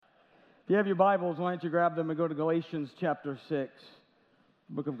you have your Bibles, why don't you grab them and go to Galatians chapter 6.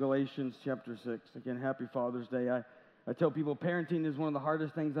 Book of Galatians chapter 6. Again, happy Father's Day. I tell people parenting is one of the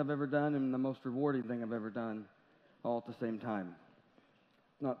hardest things I've ever done and the most rewarding thing I've ever done, all at the same time.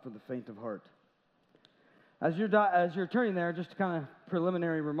 Not for the faint of heart. As you're turning there, just kind of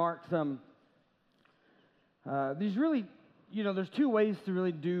preliminary remarks. These really, there's two ways to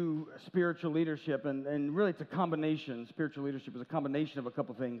really do spiritual leadership, and really it's a combination. Spiritual leadership is a combination of a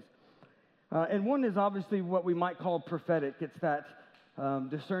couple things. And one is obviously what we might call prophetic. It's that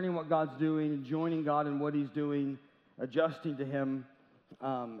discerning what God's doing, joining God in what He's doing, adjusting to Him.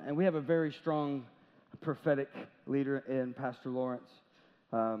 And we have a very strong prophetic leader in Pastor Lawrence.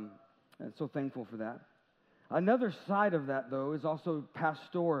 And so thankful for that. Another side of that, though, is also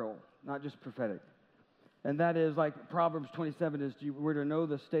pastoral, not just prophetic. And that is like Proverbs 27 is we're to know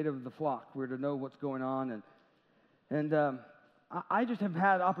the state of the flock. We're to know what's going on. And I just have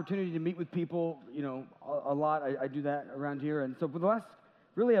had opportunity to meet with people, a lot. I do that around here. And so for the last,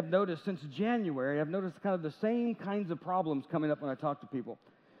 really I've noticed since January, I've noticed kind of the same kinds of problems coming up when I talk to people.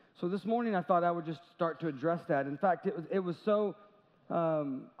 So this morning I thought I would just start to address that. In fact, it was so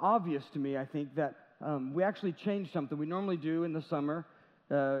obvious to me, I think, that we actually changed something. We normally do in the summer.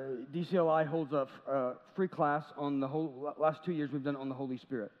 DCLI holds a free class on the last 2 years we've done it on the Holy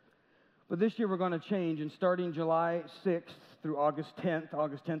Spirit. But this year we're going to change, and starting July 6th through August 10th,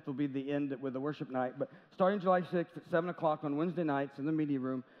 August 10th will be the end with the worship night, but starting July 6th at 7 o'clock on Wednesday nights in the media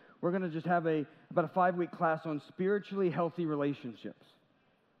room, we're going to just have about a 5-week class on spiritually healthy relationships.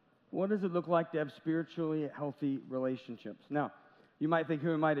 What does it look like to have spiritually healthy relationships? Now, you might think,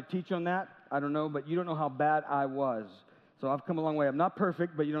 who am I to teach on that? I don't know, but you don't know how bad I was. So I've come a long way. I'm not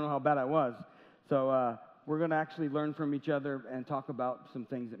perfect, but you don't know how bad I was. So we're going to actually learn from each other and talk about some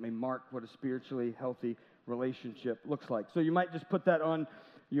things that may mark what a spiritually healthy relationship looks like. So you might just put that on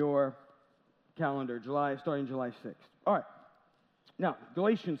your calendar, starting July 6th. All right. Now,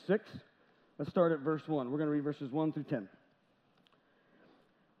 Galatians 6. Let's start at verse 1. We're going to read verses 1 through 10.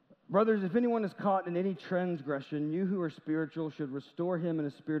 Brothers, if anyone is caught in any transgression, you who are spiritual should restore him in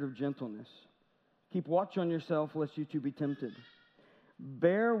a spirit of gentleness. Keep watch on yourself, lest you too be tempted.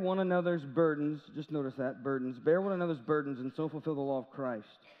 Bear one another's burdens, just notice that, burdens. Bear one another's burdens and so fulfill the law of Christ.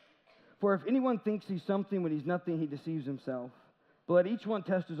 For if anyone thinks he's something when he's nothing, he deceives himself. But let each one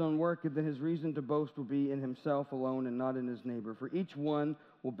test his own work, and then his reason to boast will be in himself alone and not in his neighbor. For each one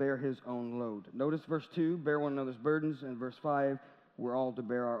will bear his own load. Notice verse 2, bear one another's burdens, and verse 5, we're all to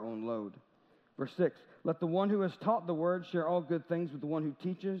bear our own load. Verse 6, let the one who has taught the word share all good things with the one who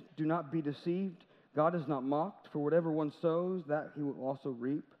teaches. Do not be deceived. God is not mocked, for whatever one sows, that he will also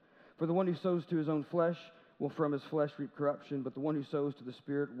reap. For the one who sows to his own flesh will from his flesh reap corruption, but the one who sows to the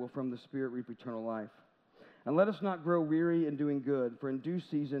Spirit will from the Spirit reap eternal life. And let us not grow weary in doing good, for in due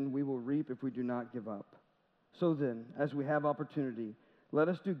season we will reap if we do not give up. So then, as we have opportunity, let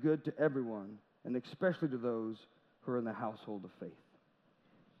us do good to everyone, and especially to those who are in the household of faith.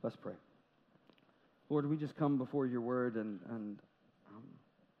 Let's pray. Lord, we just come before your word, and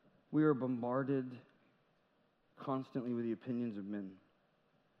we are bombarded constantly with the opinions of men.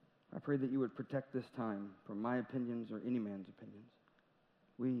 I pray that you would protect this time from my opinions or any man's opinions.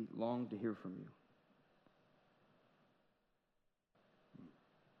 We long to hear from you.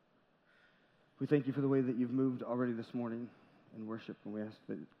 We thank you for the way that you've moved already this morning in worship, and we ask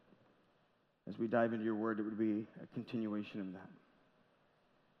that as we dive into your word, it would be a continuation of that.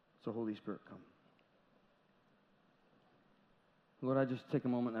 So Holy Spirit, come. Lord, I just take a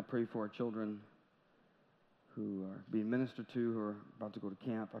moment and I pray for our children who are being ministered to, who are about to go to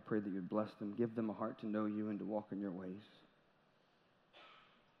camp. I pray that you'd bless them, give them a heart to know you and to walk in your ways.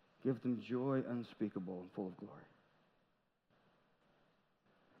 Give them joy unspeakable and full of glory.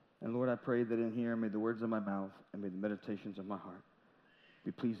 And Lord, I pray that in here, may the words of my mouth and may the meditations of my heart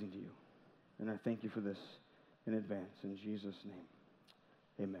be pleasing to you. And I thank you for this in advance. In Jesus' name,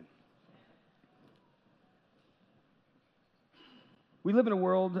 amen. We live in a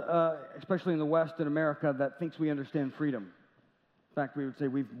world, especially in the West, in America, that thinks we understand freedom. In fact, we would say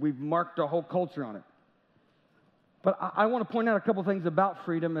we've marked our whole culture on it. But I want to point out a couple things about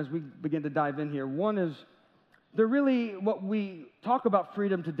freedom as we begin to dive in here. One is, what we talk about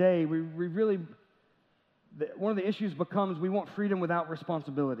freedom today, one of the issues becomes we want freedom without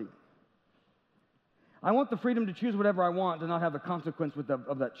responsibility. I want the freedom to choose whatever I want and not have the consequence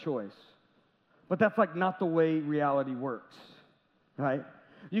of that choice. But that's not the way reality works. Right?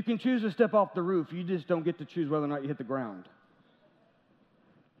 You can choose to step off the roof. You just don't get to choose whether or not you hit the ground.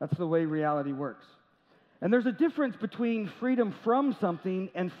 That's the way reality works. And there's a difference between freedom from something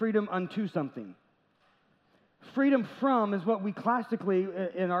and freedom unto something. Freedom from is what we classically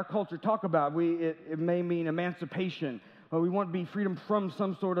in our culture talk about. It may mean emancipation, or we want to be freedom from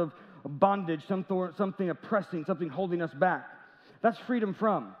some sort of bondage, something oppressing, something holding us back. That's freedom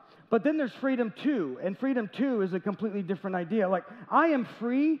from. But then there's freedom to, and freedom to is a completely different idea. Like, I am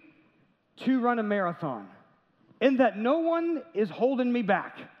free to run a marathon, in that no one is holding me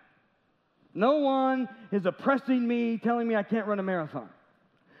back. No one is oppressing me, telling me I can't run a marathon.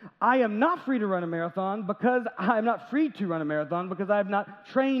 I am not free to run a marathon because I'm not free to run a marathon because I have not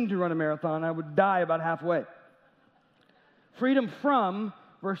trained to run a marathon. I would die about halfway. Freedom from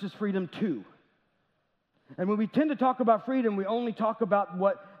versus freedom to. And when we tend to talk about freedom, we only talk about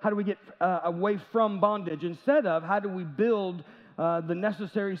how do we get away from bondage instead of how do we build the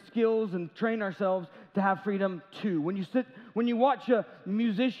necessary skills and train ourselves to have freedom to. When you watch a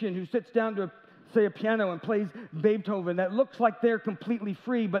musician who sits down to say a piano and plays Beethoven, that looks like they're completely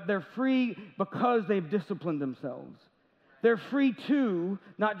free, but they're free because they've disciplined themselves. They're free to,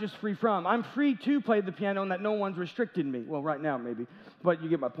 not just free from. I'm free to play the piano and that no one's restricted me. Well, right now maybe, but you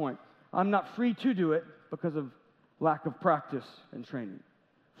get my point. I'm not free to do it because of lack of practice and training.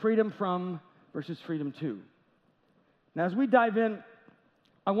 Freedom from versus freedom to. Now, as we dive in,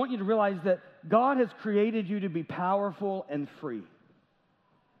 I want you to realize that God has created you to be powerful and free.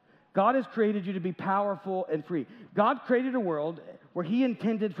 God has created you to be powerful and free. God created a world where He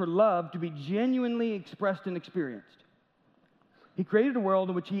intended for love to be genuinely expressed and experienced. He created a world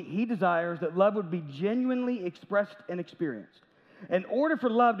in which He desires that love would be genuinely expressed and experienced. In order for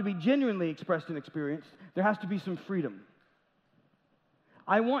love to be genuinely expressed and experienced, there has to be some freedom.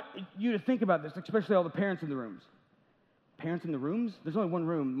 I want you to think about this, especially all the parents in the rooms. Parents in the rooms? There's only one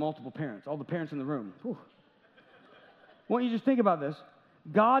room, multiple parents. All the parents in the room. Whew. I want you to just think about this.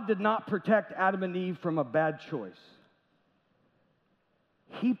 God did not protect Adam and Eve from a bad choice.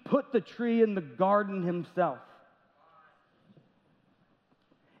 He put the tree in the garden Himself.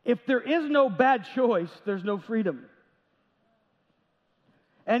 If there is no bad choice, there's no freedom.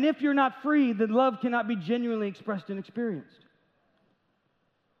 And if you're not free, then love cannot be genuinely expressed and experienced.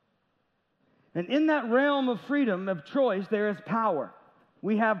 And in that realm of freedom, of choice, there is power.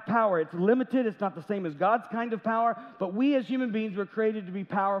 We have power. It's limited. It's not the same as God's kind of power, but we as human beings were created to be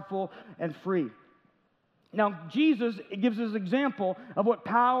powerful and free. Now, Jesus gives us an example of what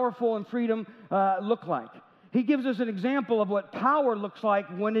powerful and freedom look like. He gives us an example of what power looks like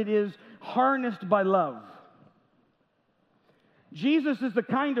when it is harnessed by love. Jesus is the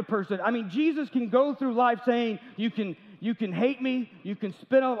kind of person, Jesus can go through life saying, you can hate me, you can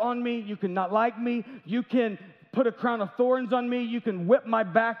spit on me, you can not like me, you can put a crown of thorns on me, you can whip my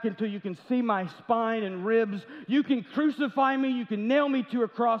back until you can see my spine and ribs, you can crucify me, you can nail me to a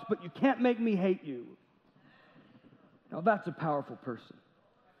cross, but you can't make me hate you. Now that's a powerful person.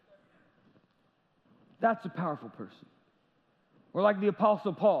 That's a powerful person. Or like the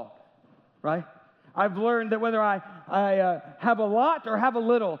Apostle Paul, right? I've learned that whether I have a lot or have a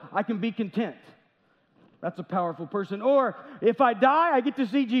little, I can be content. That's a powerful person. Or if I die, I get to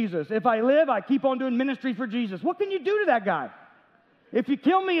see Jesus. If I live, I keep on doing ministry for Jesus. What can you do to that guy? If you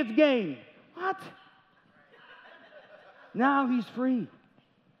kill me, it's gain. What? Now he's free.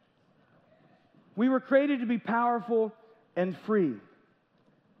 We were created to be powerful and free.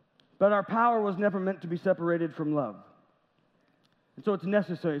 But our power was never meant to be separated from love. And so it's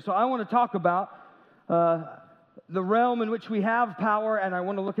necessary. So I want to talk about the realm in which we have power, and I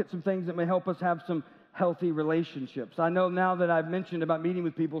want to look at some things that may help us have some healthy relationships. I know now that I've mentioned about meeting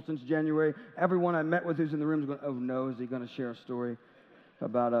with people since January, everyone I met with who's in the room is going, oh no, is he going to share a story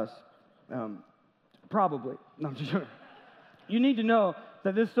about us? Probably. No, I'm just joking. You need to know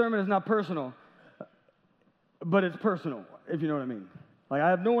that this sermon is not personal, but it's personal, if you know what I mean. Like, I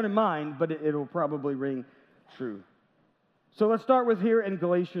have no one in mind, but it'll probably ring true. So let's start with here in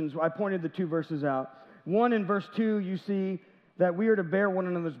Galatians. I pointed the two verses out. One, in verse 2, you see that we are to bear one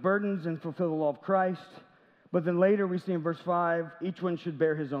another's burdens and fulfill the law of Christ. But then later we see in verse 5, each one should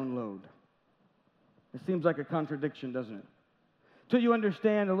bear his own load. It seems like a contradiction, doesn't it? Till you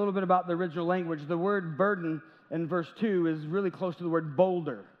understand a little bit about the original language, the word burden in verse 2 is really close to the word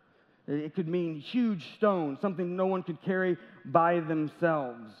boulder. It could mean huge stone, something no one could carry by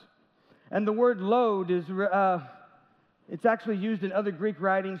themselves. And the word load is... it's actually used in other Greek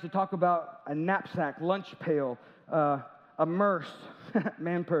writings to talk about a knapsack, lunch pail, a merce,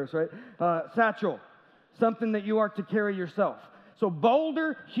 man purse, right? Satchel, something that you are to carry yourself. So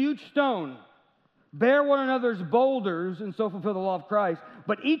boulder, huge stone, bear one another's boulders and so fulfill the law of Christ.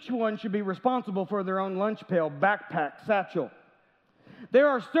 But each one should be responsible for their own lunch pail, backpack, satchel. There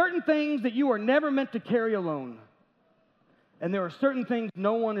are certain things that you are never meant to carry alone. And there are certain things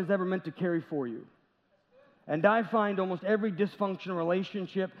no one is ever meant to carry for you. And I find almost every dysfunctional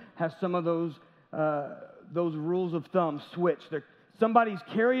relationship has some of those rules of thumb switched. Somebody's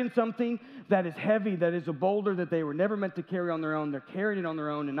carrying something that is heavy, that is a boulder that they were never meant to carry on their own. They're carrying it on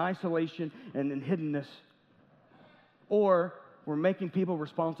their own in isolation and in hiddenness. Or we're making people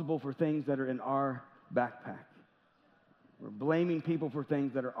responsible for things that are in our backpack. We're blaming people for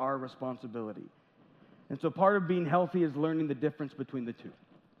things that are our responsibility. And so part of being healthy is learning the difference between the two.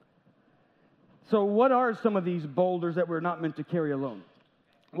 So what are some of these boulders that we're not meant to carry alone?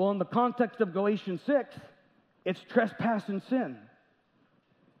 Well, in the context of Galatians 6, it's trespass and sin.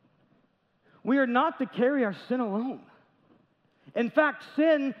 We are not to carry our sin alone. In fact,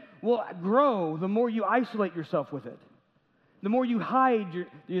 sin will grow the more you isolate yourself with it. The more you hide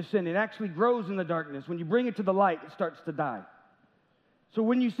your sin, it actually grows in the darkness. When you bring it to the light, it starts to die. So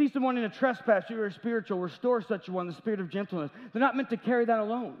when you see someone in a trespass, you are spiritual, restore such a one, the spirit of gentleness. They're not meant to carry that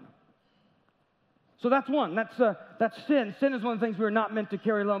alone. So that's one. That's sin. Sin is one of the things we're not meant to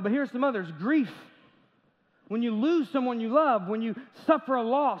carry alone. But here's some others. Grief. When you lose someone you love, when you suffer a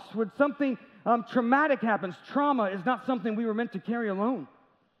loss, when something traumatic happens, trauma is not something we were meant to carry alone.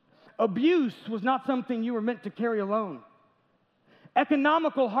 Abuse was not something you were meant to carry alone.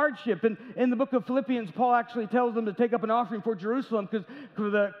 Economical hardship. In the book of Philippians, Paul actually tells them to take up an offering for Jerusalem, for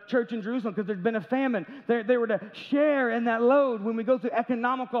the church in Jerusalem, because there'd been a famine. They were to share in that load. When we go through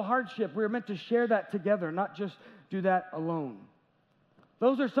economical hardship, we're meant to share that together, not just do that alone.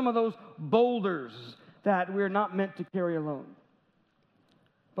 Those are some of those boulders that we're not meant to carry alone.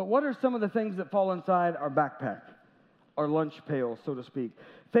 But what are some of the things that fall inside our backpack, our lunch pail, so to speak?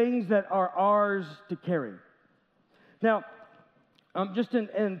 Things that are ours to carry. Now, just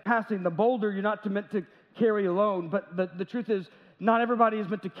in passing, the boulder you're not meant to carry alone, but the truth is not everybody is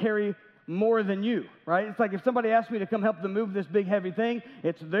meant to carry more than you, right? It's like if somebody asks me to come help them move this big heavy thing,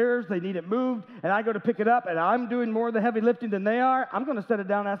 it's theirs, they need it moved, and I go to pick it up, and I'm doing more of the heavy lifting than they are. I'm going to set it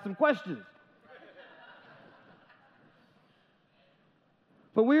down and ask some questions.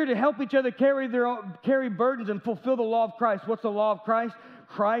 But we are to help each other carry burdens and fulfill the law of Christ. What's the law of Christ?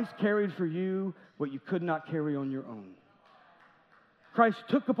 Christ carried for you what you could not carry on your own. Christ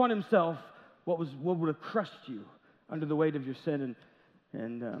took upon himself what would have crushed you under the weight of your sin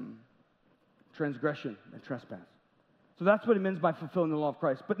and transgression and trespass. So that's what it means by fulfilling the law of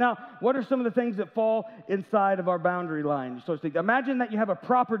Christ. But now, what are some of the things that fall inside of our boundary line, so to speak? Imagine that you have a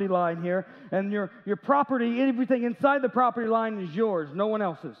property line here, and your property, everything inside the property line is yours, no one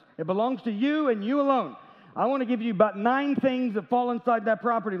else's. It belongs to you and you alone. I want to give you about 9 things that fall inside that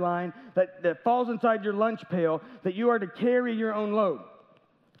property line, that falls inside your lunch pail, that you are to carry your own load.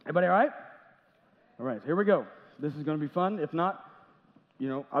 Everybody all right? All right, here we go. This is going to be fun. If not,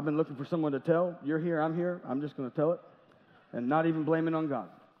 I've been looking for someone to tell. You're here, I'm here. I'm just going to tell it. And not even blame it on God.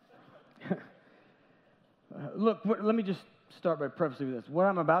 Look, let me just start by prefacing this. What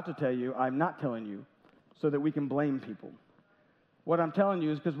I'm about to tell you, I'm not telling you so that we can blame people. What I'm telling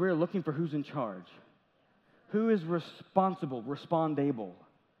you is because we're looking for who's in charge. Who is responsible, respondable?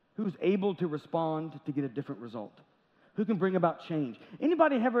 Who's able to respond to get a different result? Who can bring about change?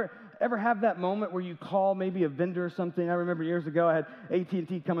 Anybody ever have that moment where you call maybe a vendor or something? I remember years ago I had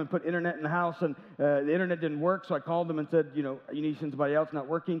AT&T come and put internet in the house, and the internet didn't work, so I called them and said, you need to send somebody else, not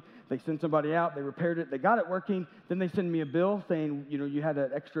working. They sent somebody out, they repaired it, they got it working. Then they send me a bill saying, you had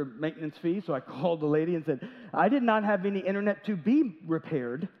an extra maintenance fee. So I called the lady and said, I did not have any internet to be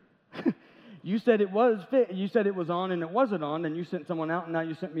repaired. You said it was fit. You said it was on and it wasn't on, and you sent someone out, and now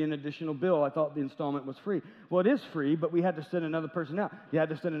you sent me an additional bill. I thought the installment was free. Well, it is free, but we had to send another person out. You had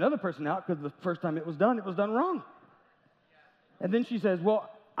to send another person out because the first time it was done wrong. And then she says, well,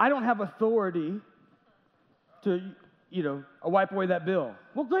 I don't have authority to, wipe away that bill.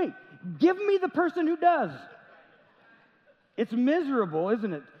 Well, great. Give me the person who does. It's miserable,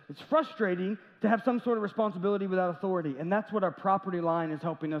 isn't it? It's frustrating to have some sort of responsibility without authority. And that's what our property line is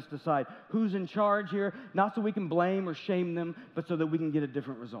helping us decide. Who's in charge here? Not so we can blame or shame them, but so that we can get a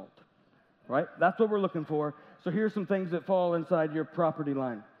different result. Right? That's what we're looking for. So here's some things that fall inside your property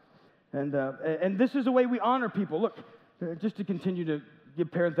line. And this is the way we honor people. Look, just to continue to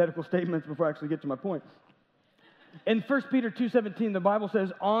give parenthetical statements before I actually get to my point. In 1 Peter 2:17, the Bible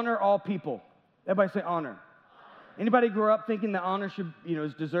says, honor all people. Everybody say honor. Anybody grow up thinking that honor should,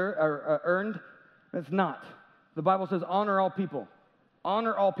 is deserved or earned? It's not. The Bible says honor all people.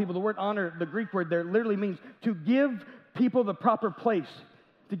 Honor all people. The word honor, the Greek word there, literally means to give people the proper place,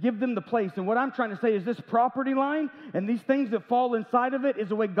 to give them the place. And what I'm trying to say is this property line and these things that fall inside of it is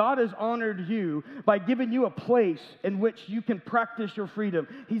the way God has honored you by giving you a place in which you can practice your freedom.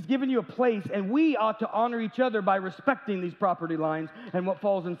 He's given you a place, and we ought to honor each other by respecting these property lines and what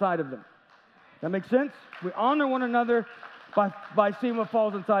falls inside of them. That makes sense? We honor one another by seeing what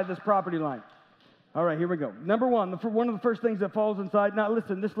falls inside this property line. All right, here we go. Number one, one of the first things that falls inside. Now,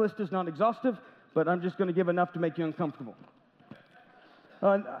 listen, this list is not exhaustive, but I'm just going to give enough to make you uncomfortable.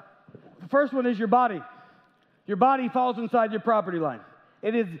 The first one is your body. Your body falls inside your property line.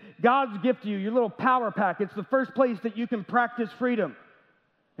 It is God's gift to you, your little power pack. It's the first place that you can practice freedom.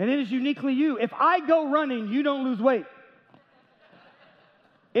 And it is uniquely you. If I go running, you don't lose weight.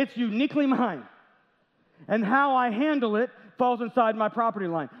 It's uniquely mine. And how I handle it falls inside my property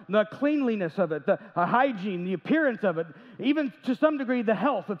line. The cleanliness of it, the hygiene, the appearance of it, even to some degree the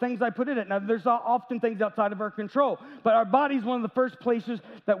health, the things I put in it. Now, there's often things outside of our control, but our body's one of the first places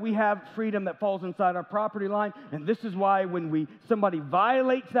that we have freedom that falls inside our property line. And this is why when somebody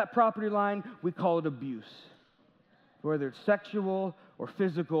violates that property line, we call it abuse, whether it's sexual or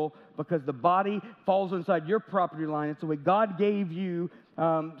physical, because the body falls inside your property line. It's the way God gave you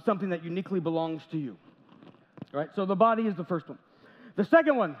something that uniquely belongs to you. All right, so the body is the first one. The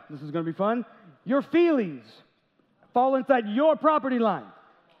second one, this is going to be fun, your feelings fall inside your property line.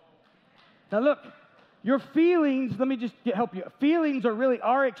 Now look, your feelings, let me just help you. Feelings are really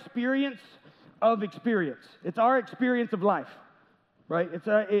our experience of experience. It's our experience of life, right?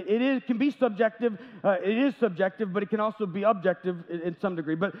 It can be subjective. It is subjective, but it can also be objective in some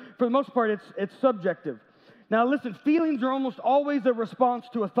degree. But for the most part, it's subjective. Now listen, feelings are almost always a response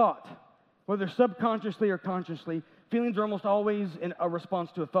to a thought. Whether subconsciously or consciously, feelings are almost always a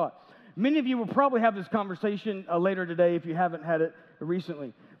response to a thought. Many of you will probably have this conversation later today if you haven't had it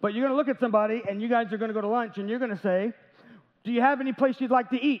recently. But you're going to look at somebody, and you guys are going to go to lunch, and you're going to say, do you have any place you'd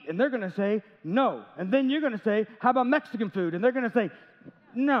like to eat? And they're going to say, no. And then you're going to say, how about Mexican food? And they're going to say,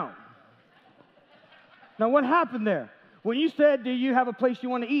 no. Now, what happened there? When you said, do you have a place you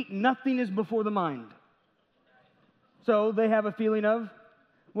want to eat? Nothing is before the mind. So they have a feeling of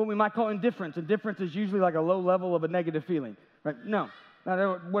what we might call indifference. Indifference is usually like a low level of a negative feeling, right? No,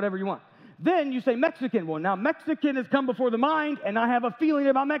 whatever you want. Then you say Mexican. Well, now Mexican has come before the mind, and I have a feeling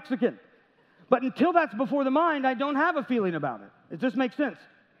about Mexican. But until that's before the mind, I don't have a feeling about it. It just makes sense.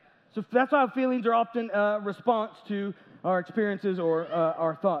 So that's why feelings are often a response to our experiences or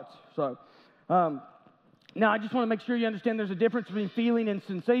our thoughts. So now I just want to make sure you understand there's a difference between feeling and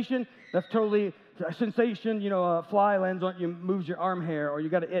sensation. That's totally a sensation, a fly lands on you, moves your arm hair, or you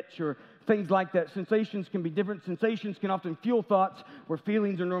got an itch, or things like that. Sensations can be different. Sensations can often fuel thoughts, where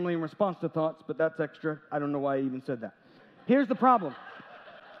feelings are normally in response to thoughts, but that's extra. I don't know why I even said that. Here's the problem.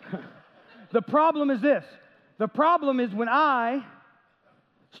 The problem is this. The problem is when I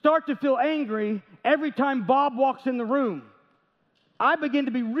start to feel angry every time Bob walks in the room, I begin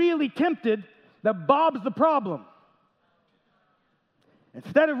to be really tempted that Bob's the problem.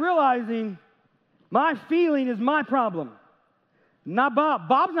 Instead of realizing my feeling is my problem, not Bob.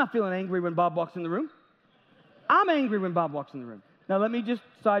 Bob's not feeling angry when Bob walks in the room. I'm angry when Bob walks in the room. Now, let me just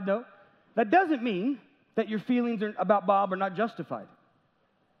side note. That doesn't mean that your feelings about Bob are not justified.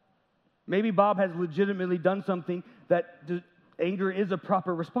 Maybe Bob has legitimately done something that anger is a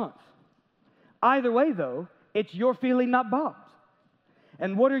proper response. Either way, though, it's your feeling, not Bob's.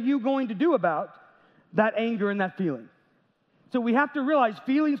 And what are you going to do about that anger and that feeling? So we have to realize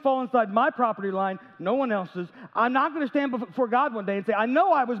feelings fall inside my property line, no one else's. I'm not going to stand before God one day and say, I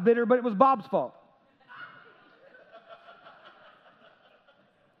know I was bitter, but it was Bob's fault.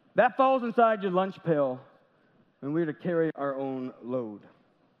 That falls inside your lunch pail when we're to carry our own load,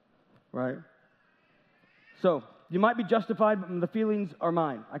 right? So you might be justified, but the feelings are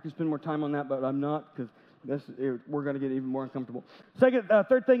mine. I could spend more time on that, but I'm not, because we're going to get even more uncomfortable.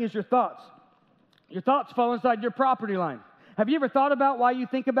 Third thing is your thoughts. Your thoughts fall inside your property line. Have you ever thought about why you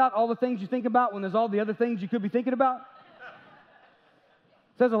think about all the things you think about when there's all the other things you could be thinking about?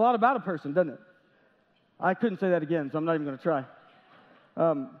 It says a lot about a person, doesn't it? I couldn't say that again, so I'm not even going to try.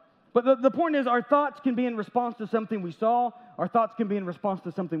 But the point is, our thoughts can be in response to something we saw. Our thoughts can be in response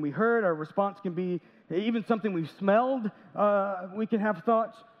to something we heard. Our response can be even something we smelled. We can have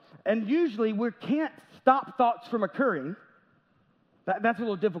thoughts. And usually, we can't stop thoughts from occurring. That's a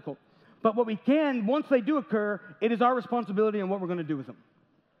little difficult. But what we can, once they do occur, it is our responsibility and what we're going to do with them.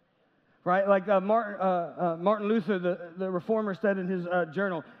 Right? Like Martin Luther, the reformer, said in his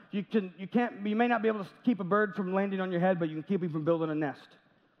journal, you may not be able to keep a bird from landing on your head, but you can keep him from building a nest.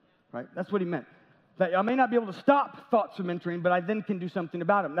 Right? That's what he meant. That I may not be able to stop thoughts from entering, but I then can do something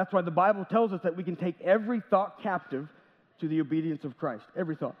about them. That's why the Bible tells us that we can take every thought captive to the obedience of Christ.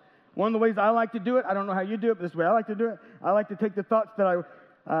 Every thought. One of the ways I like to do it, I don't know how you do it, but this is the way I like to do it. I like to take the thoughts that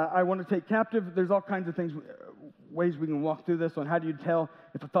I want to take captive. There's all kinds of ways we can walk through this on how do you tell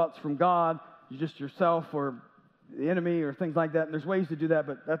if a thought's from God, just yourself, or the enemy or things like that. And there's ways to do that,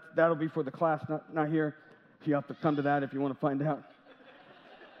 but that'll be for the class, not here. You have to come to that if you want to find out.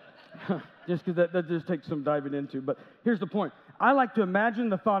 Just because that just takes some diving into. But here's the point. I like to imagine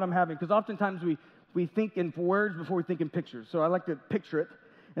the thought I'm having, because oftentimes we think in words before we think in pictures. So I like to picture it.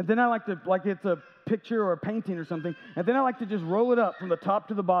 And then I like to, like it's a picture or a painting or something, and then I like to just roll it up from the top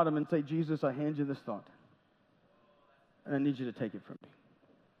to the bottom and say, Jesus, I hand you this thought. And I need you to take it from me.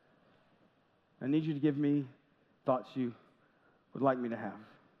 I need you to give me thoughts you would like me to have.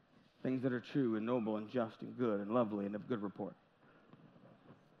 Things that are true and noble and just and good and lovely and of good report.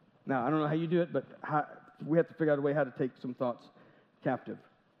 Now, I don't know how you do it, but we have to figure out a way how to take some thoughts captive.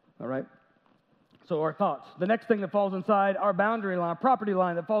 All right? So our thoughts. The next thing that falls inside our boundary line, our property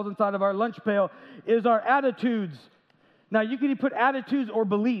line that falls inside of our lunch pail is our attitudes. Now, you can put attitudes or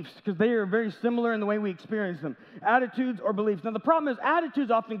beliefs because they are very similar in the way we experience them. Attitudes or beliefs. Now, the problem is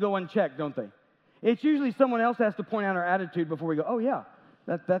attitudes often go unchecked, don't they? It's usually someone else has to point out our attitude before we go, oh, yeah,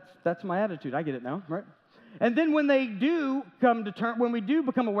 that's my attitude. I get it now, right? And then when they do come to term, when we do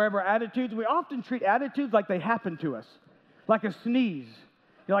become aware of our attitudes, we often treat attitudes like they happen to us, like a sneeze.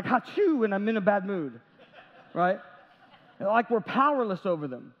 You're like, ha-choo, and I'm in a bad mood, right? Like we're powerless over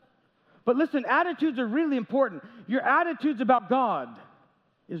them. But listen, attitudes are really important. Your attitudes about God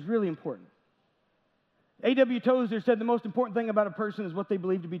is really important. A.W. Tozer said the most important thing about a person is what they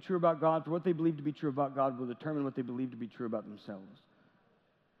believe to be true about God, for what they believe to be true about God will determine what they believe to be true about themselves.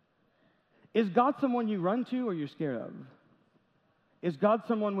 Is God someone you run to or you're scared of? Is God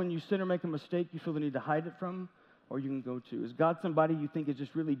someone when you sin or make a mistake you feel the need to hide it from or you can go to? Is God somebody you think is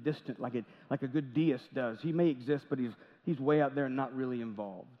just really distant like a good deist does? He may exist, but he's way out there and not really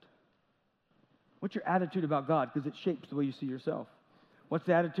involved. What's your attitude about God? Because it shapes the way you see yourself. What's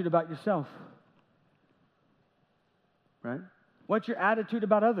the attitude about yourself? Right? What's your attitude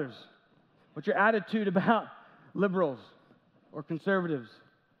about others? What's your attitude about liberals or conservatives?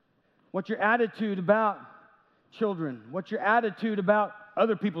 What's your attitude about children? What's your attitude about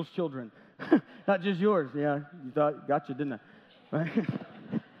other people's children? Not just yours. Yeah, you thought, gotcha, didn't I? Right?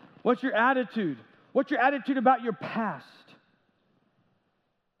 What's your attitude? What's your attitude about your past?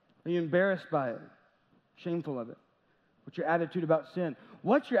 Are you embarrassed by it? Shameful of it? What's your attitude about sin?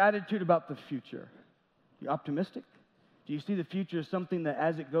 What's your attitude about the future? You optimistic? Do you see the future as something that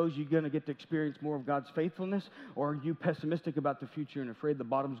as it goes, you're going to get to experience more of God's faithfulness? Or are you pessimistic about the future and afraid the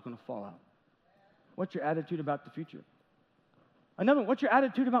bottom's going to fall out? What's your attitude about the future? Another one, what's your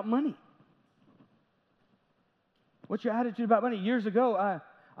attitude about money? What's your attitude about money? Years ago,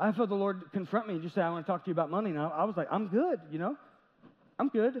 I felt the Lord confront me and just say, I want to talk to you about money. Now, I was like, I'm good, you know. I'm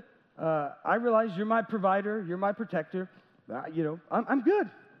good. I realize you're my provider. You're my protector. I'm good.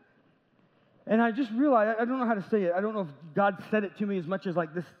 And I just realized, I don't know how to say it. I don't know if God said it to me as much as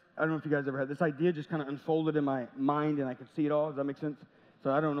like this. I don't know if you guys ever had this idea just kind of unfolded in my mind and I could see it all. Does that make sense?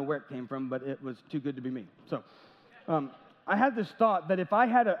 So I don't know where it came from, but it was too good to be me. So I had this thought that if I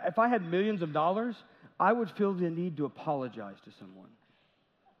had millions of dollars, I would feel the need to apologize to someone.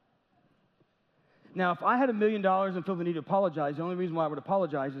 Now, if I had $1 million and feel the need to apologize, the only reason why I would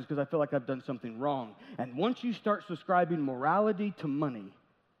apologize is because I feel like I've done something wrong. And once you start subscribing morality to money,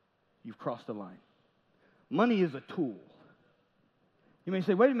 you've crossed the line. Money is a tool. You may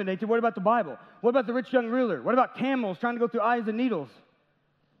say, wait a minute, Nathan, what about the Bible? What about the rich young ruler? What about camels trying to go through eyes and needles?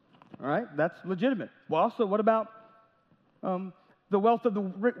 All right, that's legitimate. Well, also, what about the wealth of the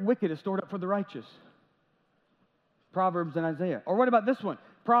wicked is stored up for the righteous? Proverbs and Isaiah. Or what about this one?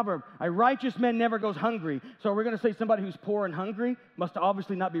 Proverb, a righteous man never goes hungry. So we're going to say somebody who's poor and hungry must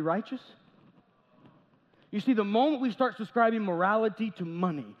obviously not be righteous? You see, the moment we start subscribing morality to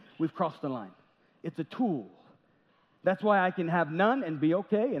money, we've crossed the line. It's a tool. That's why I can have none and be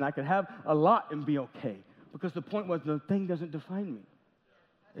okay, and I can have a lot and be okay. Because the point was the thing doesn't define me.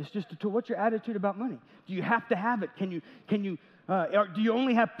 It's just a tool. What's your attitude about money? Do you have to have it? Or do you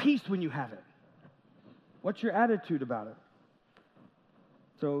only have peace when you have it? What's your attitude about it?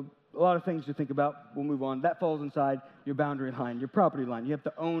 So a lot of things to think about. We'll move on. That falls inside your boundary line, your property line. You have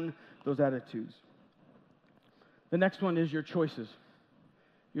to own those attitudes. The next one is your choices.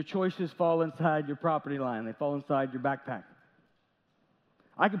 Your choices fall inside your property line. They fall inside your backpack.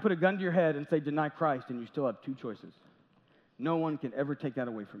 I can put a gun to your head and say, deny Christ, and you still have two choices. No one can ever take that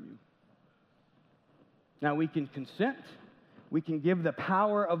away from you. Now, we can consent. We can give the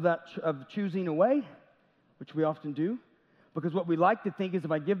power of choosing away, which we often do. Because what we like to think is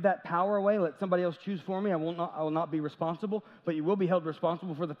if I give that power away, let somebody else choose for me, I will not be responsible. But you will be held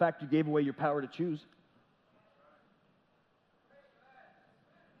responsible for the fact you gave away your power to choose.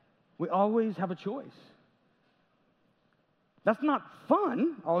 We always have a choice. That's not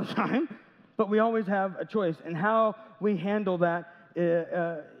fun all the time, but we always have a choice. And how we handle that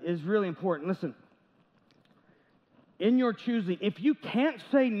is really important. Listen, in your choosing, if you can't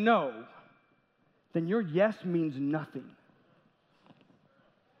say no, then your yes means nothing.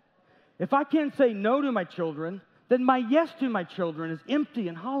 If I can't say no to my children, then my yes to my children is empty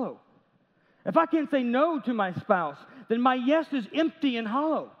and hollow. If I can't say no to my spouse, then my yes is empty and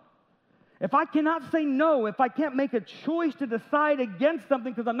hollow. If I cannot say no, if I can't make a choice to decide against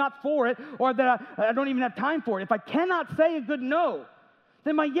something because I'm not for it, or that I don't even have time for it, if I cannot say a good no,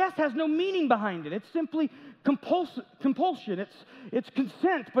 then my yes has no meaning behind it. It's simply compulsion. It's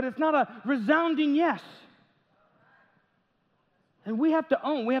consent, but it's not a resounding yes. And we have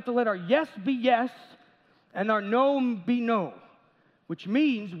to let our yes be yes and our no be no, which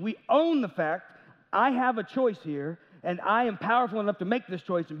means we own the fact I have a choice here, and I am powerful enough to make this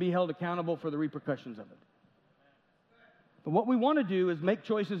choice and be held accountable for the repercussions of it. But what we want to do is make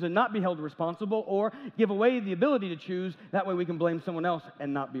choices and not be held responsible, or give away the ability to choose. That way we can blame someone else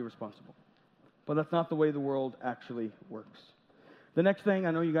and not be responsible. But that's not the way the world actually works. The next thing,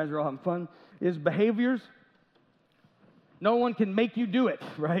 I know you guys are all having fun, is behaviors. No one can make you do it,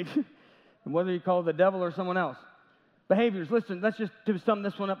 right? Whether you call it the devil or someone else. Behaviors, listen, let's just to sum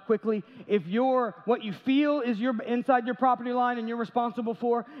this one up quickly. If what you feel is inside your property line and you're responsible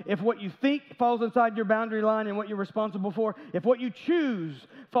for, if what you think falls inside your boundary line and what you're responsible for, if what you choose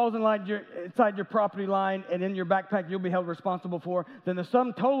falls inside your property line and in your backpack you'll be held responsible for, then the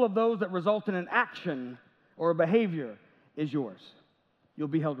sum total of those that result in an action or a behavior is yours. You'll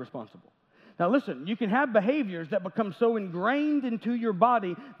be held responsible. Now listen, you can have behaviors that become so ingrained into your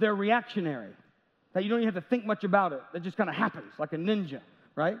body, they're reactionary. That you don't even have to think much about it. It just kind of happens, like a ninja,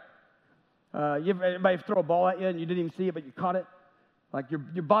 right? Anybody throw a ball at you and you didn't even see it, but you caught it? Like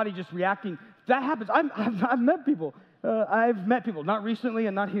your body just reacting. That happens. I've met people. Not recently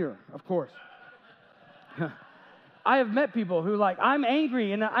and not here, of course. I have met people who I'm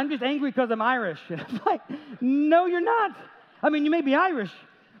angry, and I'm just angry because I'm Irish. And I'm like, no, you're not. I mean, you may be Irish,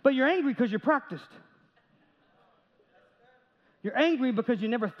 but you're angry because you're practiced. You're angry because you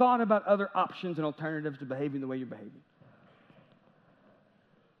never thought about other options and alternatives to behaving the way you're behaving.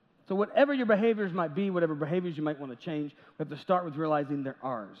 So whatever your behaviors might be, whatever behaviors you might want to change, we have to start with realizing they're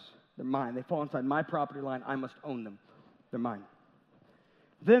ours. They're mine. They fall inside my property line. I must own them. They're mine.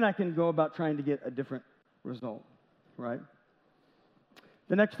 Then I can go about trying to get a different result, right?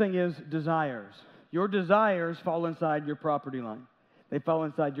 The next thing is desires. Your desires fall inside your property line. They fall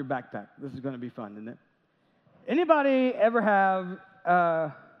inside your backpack. This is going to be fun, isn't it? Anybody ever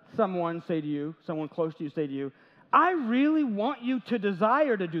have someone close to you say to you, I really want you to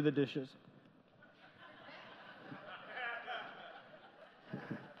desire to do the dishes?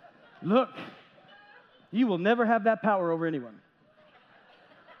 Look, you will never have that power over anyone.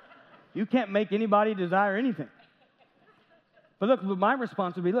 You can't make anybody desire anything. But look, my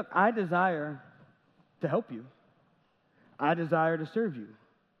response would be, look, I desire to help you. I desire to serve you.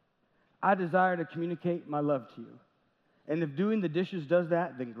 I desire to communicate my love to you. And if doing the dishes does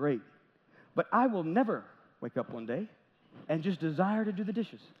that, then great. But I will never wake up one day and just desire to do the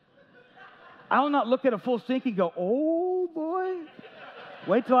dishes. I will not look at a full sink and go, oh boy,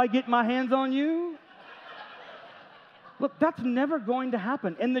 wait till I get my hands on you. Look, that's never going to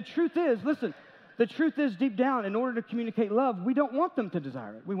happen. And the truth is, listen, the truth is deep down, in order to communicate love, we don't want them to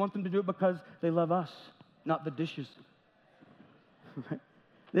desire it. We want them to do it because they love us, not the dishes. Right?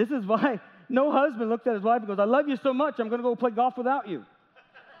 This is why no husband looks at his wife and goes, I love you so much, I'm going to go play golf without you.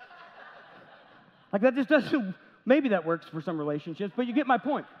 Like that just doesn't, maybe that works for some relationships, but you get my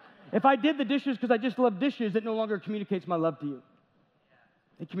point. If I did the dishes because I just love dishes, it no longer communicates my love to you.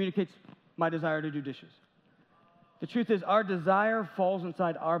 It communicates my desire to do dishes. The truth is, our desire falls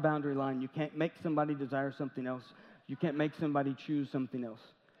inside our boundary line. You can't make somebody desire something else. You can't make somebody choose something else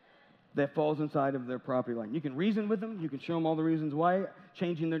that falls inside of their property line. You can reason with them. You can show them all the reasons why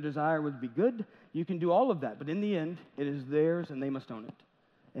changing their desire would be good. You can do all of that. But in the end, it is theirs and they must own it.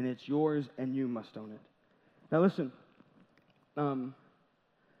 And it's yours and you must own it. Now listen,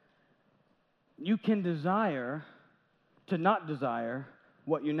 you can desire to not desire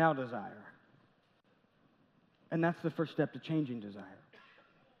what you now desire. And that's the first step to changing desire.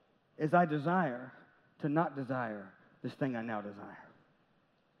 Is I desire to not desire this thing I now desire.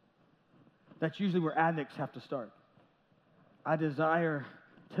 That's usually where addicts have to start. I desire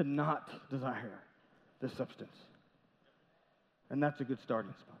to not desire this substance. And that's a good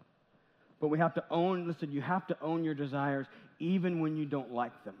starting spot. But we have to you have to own your desires even when you don't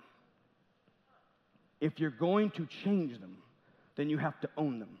like them. If you're going to change them, then you have to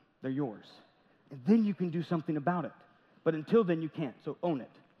own them. They're yours. And then you can do something about it. But until then, you can't. So own it.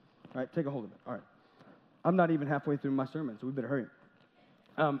 All right, take a hold of it. All right. I'm not even halfway through my sermon, so we better hurry.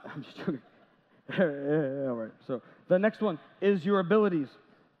 I'm just joking. All right, so the next one is your abilities.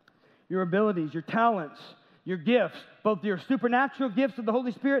 Your abilities, your talents, your gifts, both your supernatural gifts of the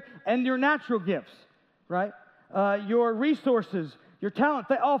Holy Spirit and your natural gifts, right? Your resources, your talent,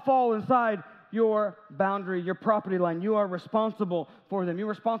 they all fall inside your boundary, your property line. You are responsible for them. You're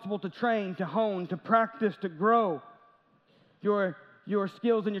responsible to train, to hone, to practice, to grow your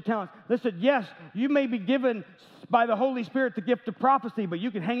skills and your talents. Listen, yes, you may be given by the Holy Spirit the gift of prophecy, but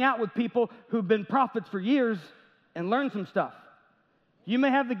you can hang out with people who've been prophets for years and learn some stuff. You may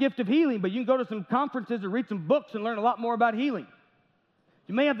have the gift of healing, but you can go to some conferences or read some books and learn a lot more about healing.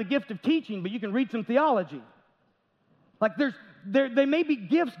 You may have the gift of teaching, but you can read some theology. Like they may be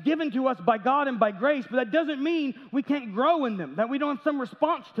gifts given to us by God and by grace, but that doesn't mean we can't grow in them, that we don't have some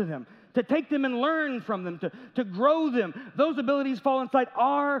response to them, to take them and learn from them, to grow them. Those abilities fall inside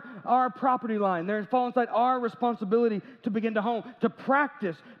our property line. They fall inside our responsibility to begin to hone, to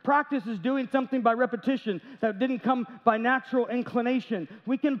practice. Practice is doing something by repetition that didn't come by natural inclination.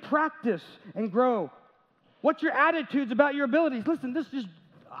 We can practice and grow. What's your attitudes about your abilities? Listen, this is...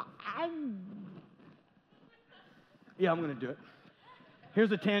 I'm going to do it.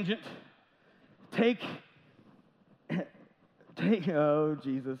 Here's a tangent. Oh,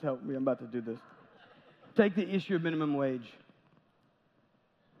 Jesus, help me. I'm about to do this. Take the issue of minimum wage.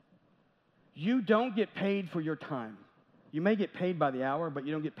 You don't get paid for your time. You may get paid by the hour, but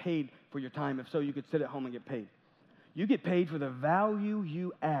you don't get paid for your time. If so, you could sit at home and get paid. You get paid for the value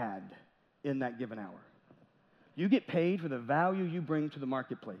you add in that given hour. You get paid for the value you bring to the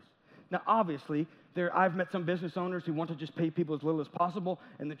marketplace. Now, obviously, I've met some business owners who want to just pay people as little as possible,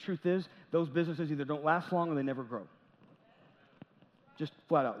 and the truth is, those businesses either don't last long or they never grow. Just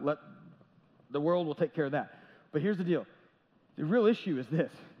flat out, the world will take care of that. But here's the deal. The real issue is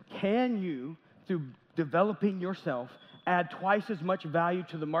this. Can you, through developing yourself, add twice as much value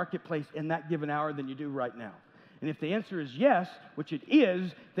to the marketplace in that given hour than you do right now? And if the answer is yes, which it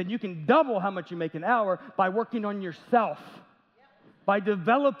is, then you can double how much you make an hour by working on yourself, by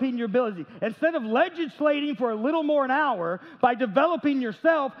developing your ability. Instead of legislating for a little more an hour, by developing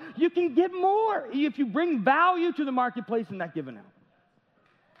yourself, you can get more if you bring value to the marketplace in that given hour.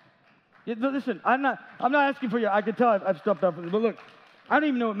 Listen, I'm not asking for you. I can tell I've stopped up. But look, I don't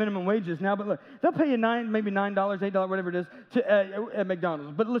even know what minimum wage is now. But look, they'll pay you maybe $9, $8, whatever it is, at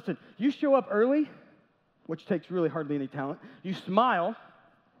McDonald's. But listen, you show up early, which takes really hardly any talent. You smile.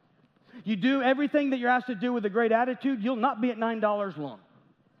 You do everything that you're asked to do with a great attitude. You'll not be at $9 long.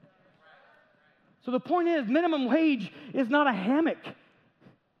 So the point is, minimum wage is not a hammock.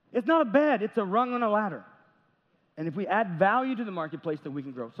 It's not a bed. It's a rung on a ladder. And if we add value to the marketplace, then we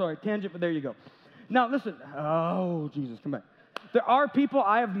can grow. Sorry, tangent, but there you go. Now, listen. Oh, Jesus, come back. There are people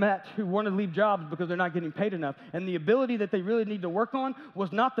I have met who want to leave jobs because they're not getting paid enough. And the ability that they really need to work on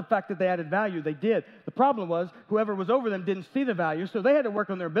was not the fact that they added value. They did. The problem was whoever was over them didn't see the value, so they had to work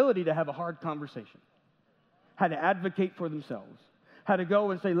on their ability to have a hard conversation. Had to advocate for themselves. Had to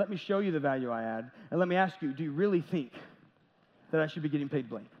go and say, let me show you the value I add. And let me ask you, do you really think that I should be getting paid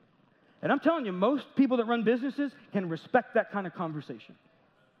blank? And I'm telling you, most people that run businesses can respect that kind of conversation.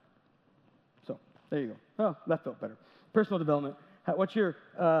 So, there you go. Oh, that felt better. Personal development. What's your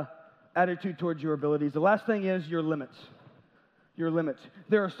attitude towards your abilities? The last thing is your limits. Your limits.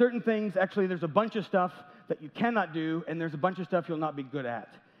 There are certain things, actually, there's a bunch of stuff that you cannot do, and there's a bunch of stuff you'll not be good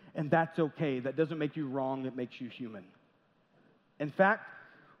at. And that's okay. That doesn't make you wrong. It makes you human. In fact,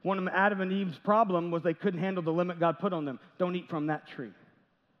 one of Adam and Eve's problem was they couldn't handle the limit God put on them. Don't eat from that tree.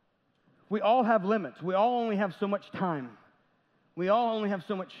 We all have limits. We all only have so much time. We all only have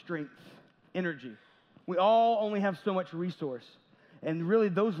so much strength, energy. We all only have so much resource. And really,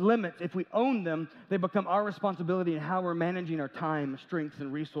 those limits, if we own them, they become our responsibility in how we're managing our time, strengths,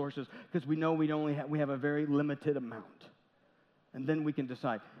 and resources, because we know we have a very limited amount. And then we can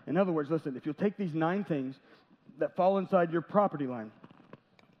decide. In other words, listen, if you'll take these 9 things that fall inside your property line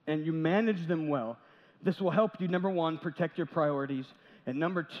and you manage them well, this will help you, number 1, protect your priorities, and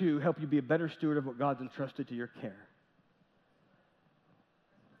number 2, help you be a better steward of what God's entrusted to your care.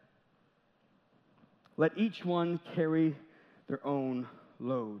 Let each one carry their own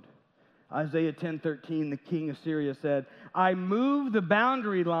load. Isaiah 10:13, the king of Syria said, I moved the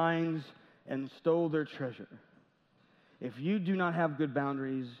boundary lines and stole their treasure. If you do not have good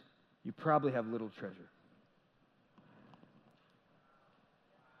boundaries, you probably have little treasure.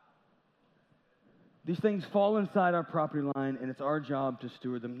 These things fall inside our property line, and it's our job to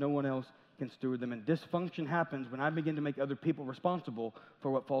steward them. No one else can steward them. And dysfunction happens when I begin to make other people responsible for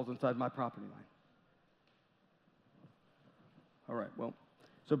what falls inside my property line. All right, well,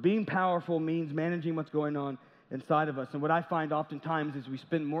 So being powerful means managing what's going on inside of us. And what I find oftentimes is we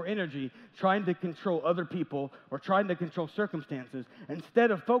spend more energy trying to control other people or trying to control circumstances instead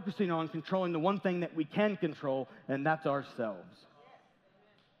of focusing on controlling the one thing that we can control, and that's ourselves.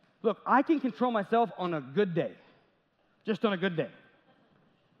 Look, I can control myself on a good day, just on a good day.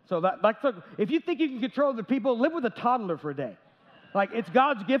 So if you think you can control other people, live with a toddler for a day. Like, it's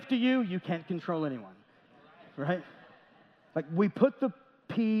God's gift to you, you can't control anyone, right? Like, we put the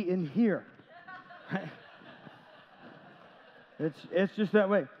P in here, right? It's just that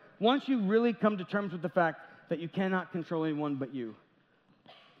way. Once you really come to terms with the fact that you cannot control anyone but you,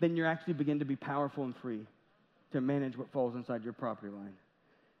 then you actually begin to be powerful and free to manage what falls inside your property line.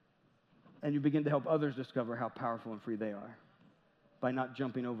 And you begin to help others discover how powerful and free they are by not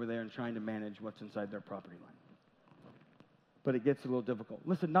jumping over there and trying to manage what's inside their property line. But it gets a little difficult.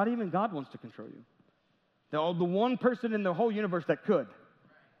 Listen, not even God wants to control you. The one person in the whole universe that could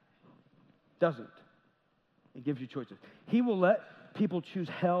doesn't. It gives you choices. He will let people choose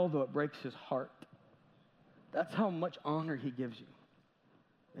hell, though it breaks his heart. That's how much honor he gives you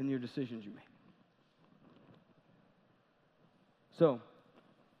in your decisions you make. So,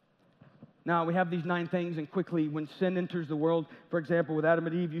 now we have these 9 things, and quickly, when sin enters the world, for example, with Adam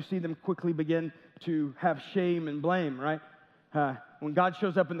and Eve, you see them quickly begin to have shame and blame, right? When God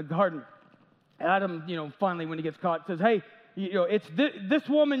shows up in the garden, Adam, finally, when he gets caught, says, hey, it's this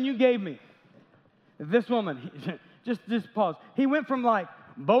woman you gave me. This woman, just pause. He went from like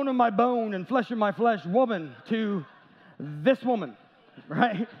bone of my bone and flesh of my flesh woman to this woman,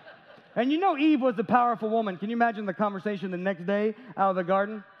 right? And Eve was a powerful woman. Can you imagine the conversation the next day out of the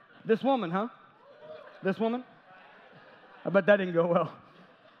garden? This woman, huh? This woman? I bet that didn't go well.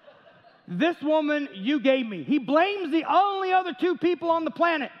 This woman you gave me. He blames the only other 2 people on the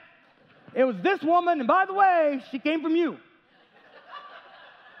planet. It was this woman, and by the way, she came from you.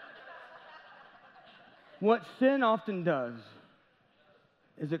 What sin often does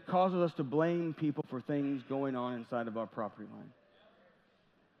is it causes us to blame people for things going on inside of our property line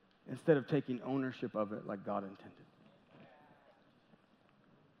instead of taking ownership of it like God intended.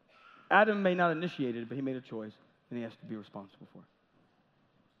 Adam may not initiate it, but he made a choice, and he has to be responsible for it.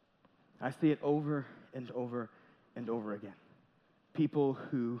 I see it over and over and over again. People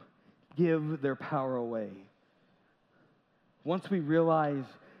who give their power away. Once we realize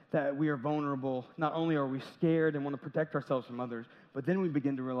that we are vulnerable, not only are we scared and want to protect ourselves from others, but then we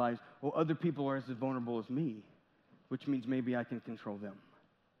begin to realize, well, other people are as vulnerable as me, which means maybe I can control them.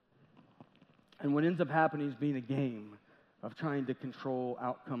 And what ends up happening is being a game of trying to control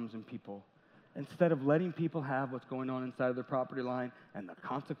outcomes in people, instead of letting people have what's going on inside of their property line and the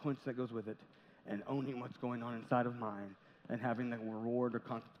consequence that goes with it, and owning what's going on inside of mine and having the reward or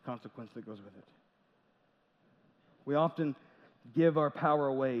consequence that goes with it. We often give our power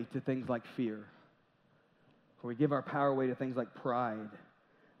away to things like fear, or we give our power away to things like pride,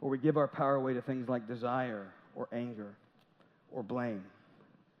 or we give our power away to things like desire or anger or blame.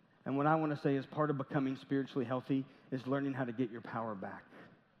 And what I want to say is part of becoming spiritually healthy is learning how to get your power back.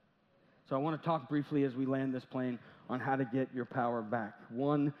 So I want to talk briefly as we land this plane on how to get your power back.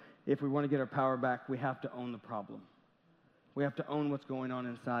 One, if we want to get our power back, we have to own the problem. We have to own what's going on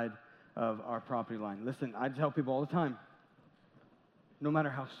inside of our property line. Listen, I tell people all the time, no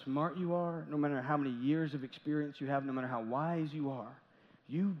matter how smart you are, no matter how many years of experience you have, no matter how wise you are,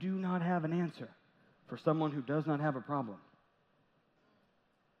 you do not have an answer for someone who does not have a problem.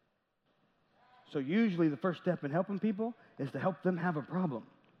 So usually the first step in helping people is to help them have a problem.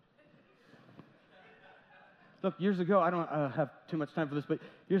 Look, years ago, I don't have too much time for this, but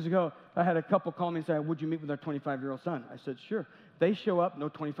years ago, I had a couple call me and say, would you meet with our 25-year-old son? I said, sure. They show up, no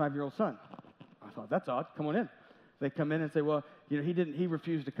 25-year-old son. I thought, that's odd. Come on in. They come in and say, well, he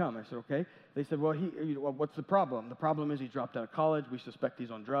refused to come. I said, okay. They said, well, what's the problem? The problem is he dropped out of college. We suspect he's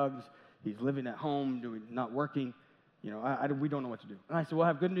on drugs. He's living at home, not working. We don't know what to do. And I said, well, I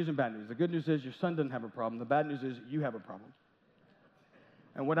have good news and bad news. The good news is your son doesn't have a problem. The bad news is you have a problem.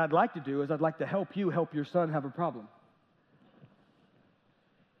 And what I'd like to do is I'd like to help you help your son have a problem.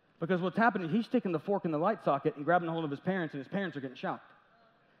 Because what's happening, he's sticking the fork in the light socket and grabbing a hold of his parents, and his parents are getting shocked.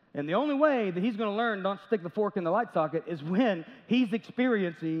 And the only way that he's going to learn not to stick the fork in the light socket is when he's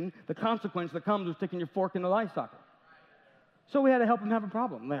experiencing the consequence that comes with sticking your fork in the light socket. So we had to help him have a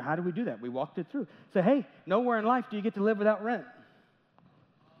problem. Like, how do we do that? We walked it through. Say, hey, nowhere in life do you get to live without rent.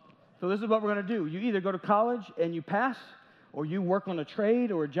 So this is what we're going to do. You either go to college and you pass, or you work on a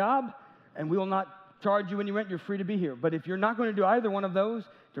trade or a job, and we will not charge you any rent. You're free to be here. But if you're not going to do either one of those,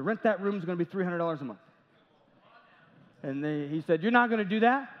 to rent that room is going to be $300 a month. And he said, you're not going to do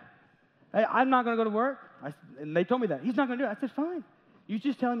that? Hey, I'm not going to go to work. And they told me that. He's not going to do it. I said, fine. You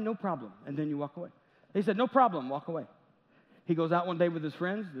just tell him no problem, and then you walk away. They said, no problem, walk away. He goes out one day with his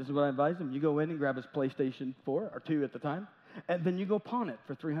friends. This is what I advise him. You go in and grab his PlayStation 4, or 2 at the time, and then you go pawn it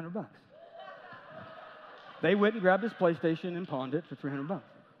for $300. They went and grabbed his PlayStation and pawned it for $300.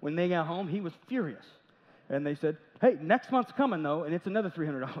 When they got home, he was furious. And they said, hey, next month's coming, though, and it's another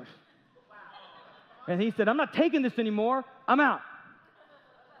 $300. Wow. And he said, I'm not taking this anymore. I'm out.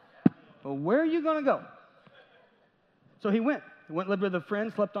 Well, where are you going to go? So he went. He went and lived with a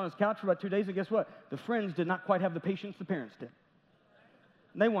friend, slept on his couch for about 2 days, and guess what? The friends did not quite have the patience the parents did.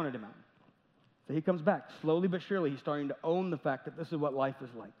 And they wanted him out. So he comes back. Slowly but surely, he's starting to own the fact that this is what life is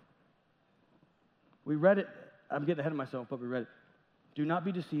like. We read it. I'm getting ahead of myself, but we read it. Do not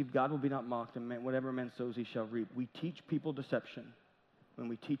be deceived. God will be not mocked, and whatever man sows, he shall reap. We teach people deception. When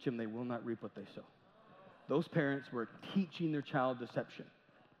we teach them, they will not reap what they sow. Those parents were teaching their child deception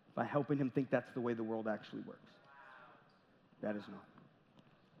by helping him think that's the way the world actually works. That is not.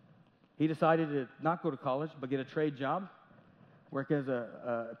 He decided to not go to college, but get a trade job, work as an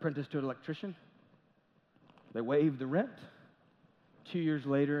apprentice to an electrician. They waived the rent. 2 years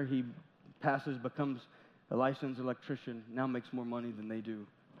later, he passes, becomes a licensed electrician, now makes more money than they do,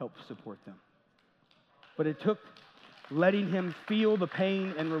 helps support them. But it took letting him feel the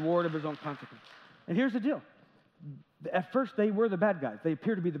pain and reward of his own consequence. And here's the deal. At first, they were the bad guys. They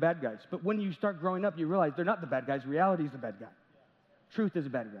appear to be the bad guys. But when you start growing up, you realize they're not the bad guys. Reality is the bad guy. Truth is a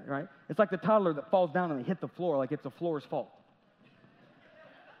bad guy, right? It's like the toddler that falls down and they hit the floor like it's the floor's fault.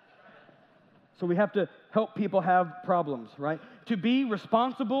 So we have to help people have problems, right? To be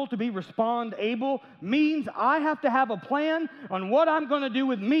responsible, to be respond-able means I have to have a plan on what I'm going to do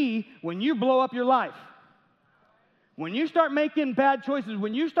with me when you blow up your life. When you start making bad choices,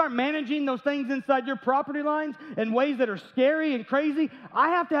 when you start managing those things inside your property lines in ways that are scary and crazy, I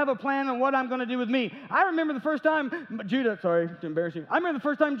have to have a plan on what I'm going to do with me. I remember the first time Judah, sorry to embarrass you, I remember the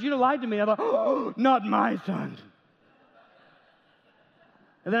first time Judah lied to me. I thought, oh, not my son.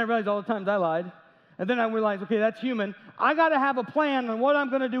 And then I realized all the times I lied. And then I realized, okay, that's human. I got to have a plan on what I'm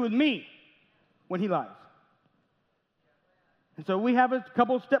going to do with me when he lies. And so we have a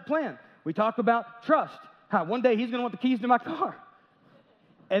couple-step plan. We talk about trust. How one day he's going to want the keys to my car.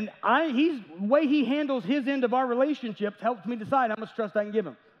 And the way he handles his end of our relationships helps me decide how much trust I can give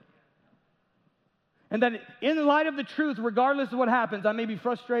him. And then in the light of the truth, regardless of what happens, I may be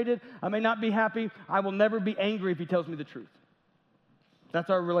frustrated, I may not be happy, I will never be angry if he tells me the truth. That's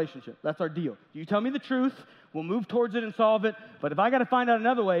our relationship. That's our deal. You tell me the truth, we'll move towards it and solve it. But if I got to find out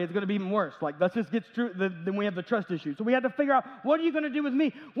another way, it's going to be even worse. Like, let's just get through, then we have the trust issue. So we had to figure out, what are you going to do with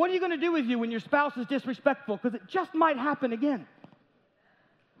me? What are you going to do with you when your spouse is disrespectful? Because it just might happen again.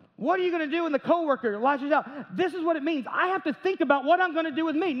 What are you going to do when the coworker lashes out? This is what it means. I have to think about what I'm going to do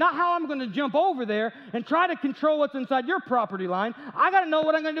with me, not how I'm going to jump over there and try to control what's inside your property line. I got to know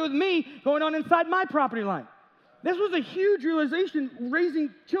what I'm going to do with me going on inside my property line. This was a huge realization raising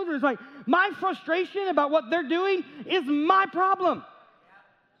children. It's like, my frustration about what they're doing is my problem.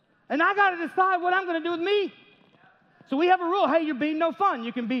 And I got to decide what I'm going to do with me. So we have a rule. Hey, you're being no fun.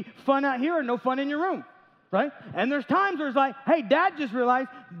 You can be fun out here and no fun in your room, right? And there's times where it's like, hey, Dad just realized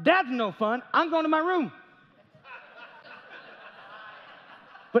Dad's no fun. I'm going to my room.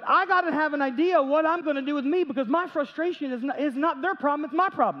 But I got to have an idea of what I'm going to do with me, because my frustration is not their problem, it's my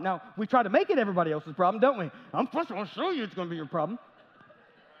problem. Now, we try to make it everybody else's problem, don't we? I'm first going to show you it's going to be your problem.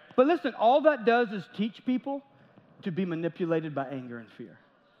 But listen, all that does is teach people to be manipulated by anger and fear.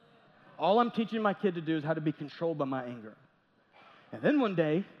 All I'm teaching my kid to do is how to be controlled by my anger. And then one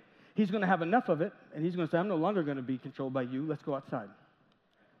day, he's going to have enough of it, and he's going to say, I'm no longer going to be controlled by you, let's go outside.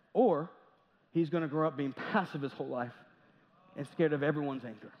 Or he's going to grow up being passive his whole life and scared of everyone's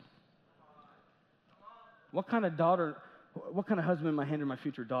anger. What kind of husband am I handing my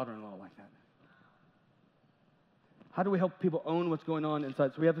future daughter-in-law like that? How do we help people own what's going on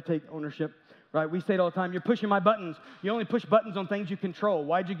inside? So we have to take ownership, right? We say it all the time, you're pushing my buttons. You only push buttons on things you control.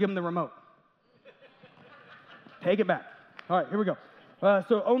 Why'd you give them the remote? Take it back. All right, here we go.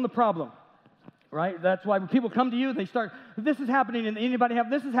 So own the problem, right? That's why when people come to you, they start, this is happening, and anybody have,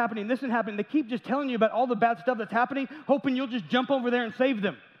 this is happening, this is happening. They keep just telling you about all the bad stuff that's happening, hoping you'll just jump over there and save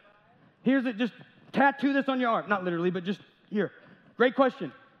them. Here's it, just tattoo this on your arm. Not literally, but just here. Great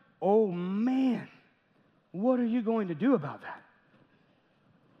question. Oh, man, what are you going to do about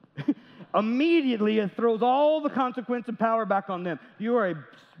that? Immediately, it throws all the consequence and power back on them. You are a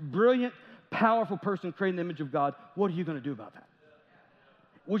brilliant, powerful person creating the image of God. What are you going to do about that?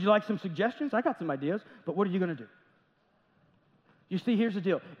 Would you like some suggestions? I got some ideas, but what are you going to do? You see, here's the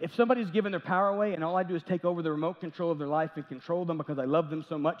deal. If somebody's given their power away and all I do is take over the remote control of their life and control them because I love them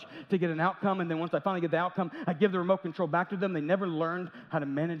so much to get an outcome, and then once I finally get the outcome, I give the remote control back to them, they never learned how to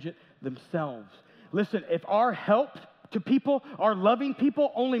manage it themselves. Listen, if our help to people, our loving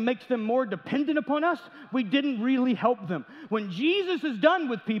people, only makes them more dependent upon us, we didn't really help them. When Jesus is done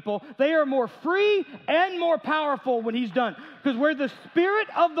with people, they are more free and more powerful when he's done. Because where the Spirit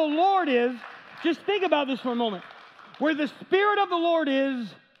of the Lord is, just think about this for a moment. Where the Spirit of the Lord is,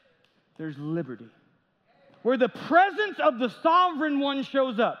 there's liberty. Where the presence of the sovereign one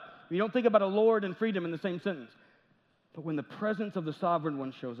shows up. You don't think about a Lord and freedom in the same sentence. But when the presence of the sovereign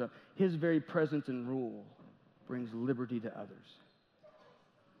one shows up, his very presence and rule brings liberty to others.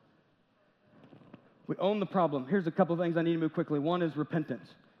 We own the problem. Here's a couple of things I need to move quickly. One is repentance.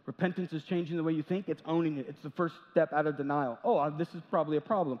 Repentance is changing the way you think. It's owning it. It's the first step out of denial. Oh, this is probably a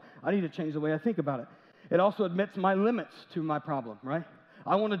problem. I need to change the way I think about it. It also admits my limits to my problem, right?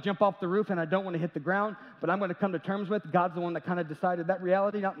 I want to jump off the roof and I don't want to hit the ground, but I'm going to come to terms with God's the one that kind of decided that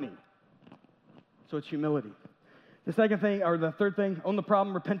reality, not me. So it's humility. The second thing, or the third thing, own the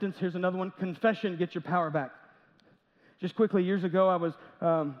problem, repentance. Here's another one. Confession, get your power back. Just quickly, years ago,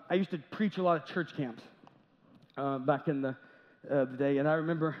 I used to preach a lot of church camps back in the day, and I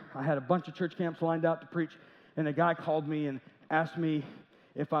remember I had a bunch of church camps lined out to preach, and a guy called me and asked me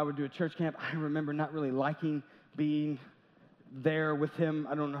if I would do a church camp. I remember not really liking being there with him.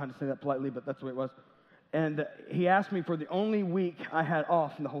 I don't know how to say that politely, but that's the way it was. And he asked me for the only week I had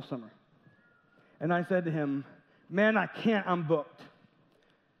off in the whole summer. And I said to him, man, I can't, I'm booked.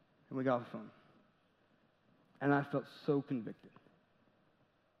 And we got off the phone. And I felt so convicted.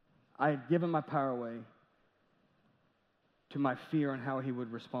 I had given my power away to my fear on how he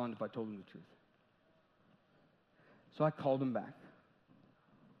would respond if I told him the truth. So I called him back.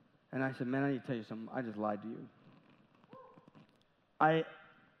 And I said, man, I need to tell you something. I just lied to you. I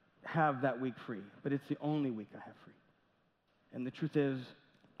have that week free, but it's the only week I have free. And the truth is,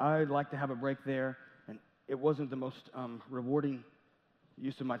 I'd like to have a break there, and it wasn't the most rewarding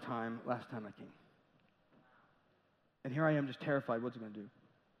use of my time last time I came. And here I am just terrified, what's he going to do?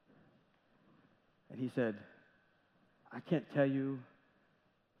 And he said, I can't tell you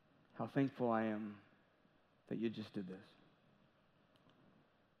how thankful I am that you just did this.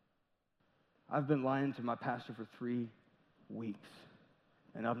 I've been lying to my pastor for 3 weeks,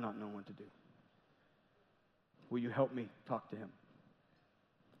 and I've not known what to do. Will you help me talk to him?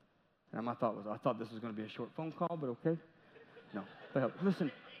 And my thought was, I thought this was going to be a short phone call, but okay. No. But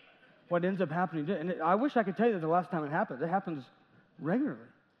listen, what ends up happening, and I wish I could tell you that the last time it happened. It happens regularly.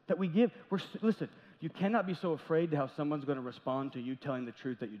 That we give, listen, you cannot be so afraid to how someone's going to respond to you telling the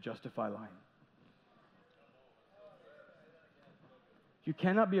truth that you justify lying. You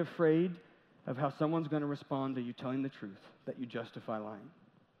cannot be afraid of how someone's going to respond to you telling the truth that you justify lying.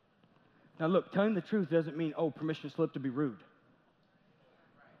 Now look, telling the truth doesn't mean, permission slip to be rude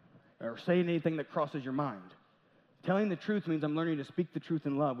or saying anything that crosses your mind. Telling the truth means I'm learning to speak the truth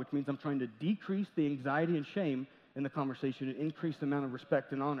in love, which means I'm trying to decrease the anxiety and shame in the conversation and increase the amount of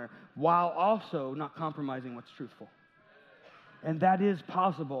respect and honor while also not compromising what's truthful. And that is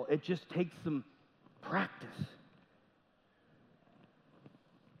possible. It just takes some practice.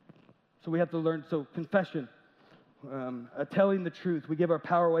 So we have to learn, confession, telling the truth. We give our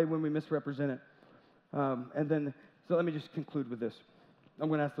power away when we misrepresent it. So let me just conclude with this. I'm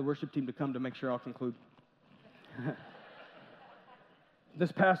going to ask the worship team to come to make sure I'll conclude.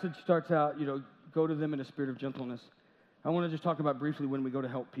 This passage starts out, go to them in a spirit of gentleness. I want to just talk about briefly when we go to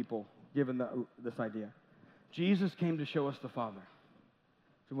help people, given this idea. Jesus came to show us the Father.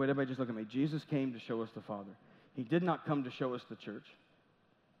 So wait, everybody just look at me. Jesus came to show us the Father. He did not come to show us the church.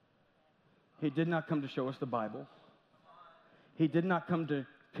 He did not come to show us the Bible. He did not come to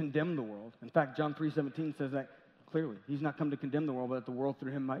condemn the world. In fact, John 3:17 says that clearly. He's not come to condemn the world, but that the world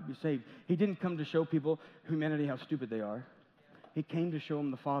through him might be saved. He didn't come to show people, humanity, how stupid they are. He came to show them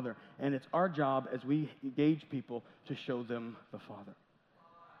the Father. And it's our job as we engage people to show them the Father.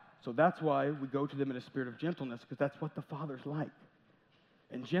 So that's why we go to them in a spirit of gentleness, because that's what the Father's like.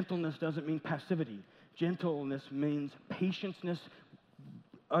 And gentleness doesn't mean passivity. Gentleness means patience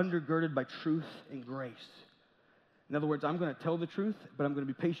undergirded by truth and grace. In other words, I'm going to tell the truth, but I'm going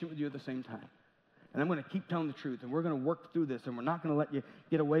to be patient with you at the same time. And I'm going to keep telling the truth, and we're going to work through this, and we're not going to let you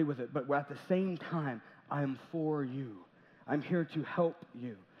get away with it. But at the same time, I am for you. I'm here to help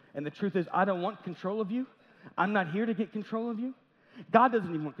you. And the truth is, I don't want control of you. I'm not here to get control of you. God doesn't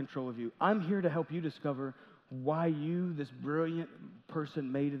even want control of you. I'm here to help you discover why you, this brilliant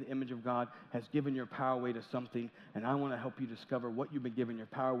person made in the image of God, has given your power away to something. And I want to help you discover what you've been giving your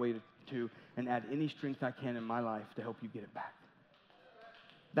power away to and add any strength I can in my life to help you get it back.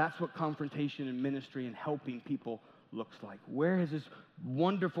 That's what confrontation and ministry and helping people looks like. Where has this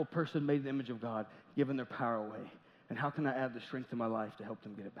wonderful person made in the image of God given their power away? And how can I add the strength to my life to help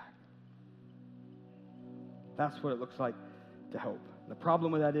them get it back? That's what it looks like to help. The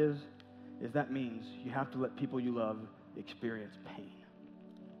problem with that is that means you have to let people you love experience pain.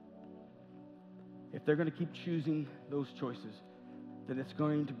 If they're going to keep choosing those choices, then it's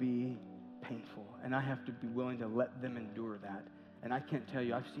going to be painful. And I have to be willing to let them endure that. And I can't tell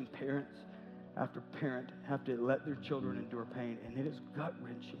you, I've seen parents after parent have to let their children endure pain, and it is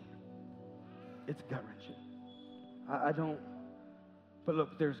gut-wrenching. It's gut-wrenching. I don't, but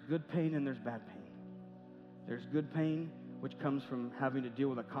look, there's good pain and there's bad pain. There's good pain, which comes from having to deal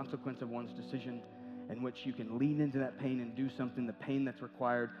with a consequence of one's decision, in which you can lean into that pain and do something, the pain that's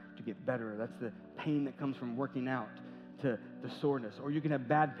required to get better. That's the pain that comes from working out, to the soreness. Or you can have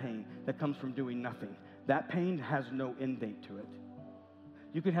bad pain that comes from doing nothing. That pain has no end date to it.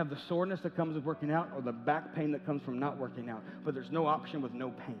 You can have the soreness that comes with working out or the back pain that comes from not working out, but there's no option with no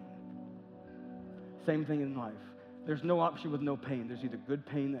pain. Same thing in life. There's no option with no pain. There's either good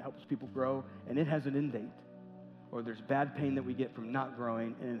pain that helps people grow and it has an end date, or there's bad pain that we get from not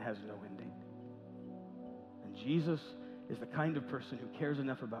growing and it has no end date. And Jesus is the kind of person who cares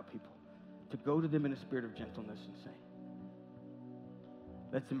enough about people to go to them in a spirit of gentleness and say,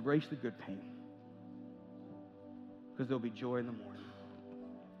 let's embrace the good pain, because there'll be joy in the morning.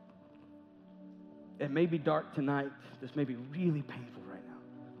 It may be dark tonight. This may be really painful right now,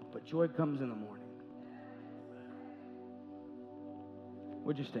 but joy comes in the morning.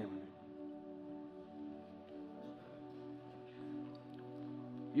 Would you stand with me?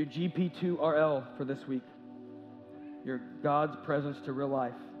 Your GP2RL for this week, your God's presence to real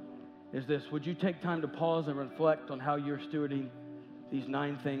life, is this. Would you take time to pause and reflect on how you're stewarding these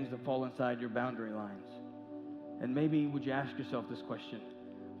 9 things that fall inside your boundary lines? And maybe would you ask yourself this question: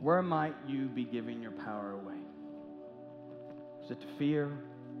 where might you be giving your power away? Is it to fear,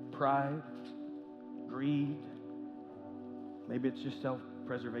 pride, greed? Maybe it's just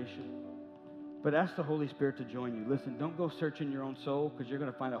self-preservation. But ask the Holy Spirit to join you. Listen, don't go searching your own soul, because you're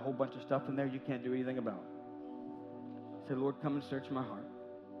going to find a whole bunch of stuff in there you can't do anything about. Say, Lord, come and search my heart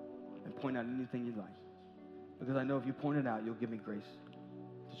and point out anything you'd like. Because I know if you point it out, you'll give me grace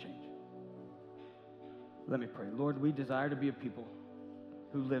to change. Let me pray. Lord, we desire to be a people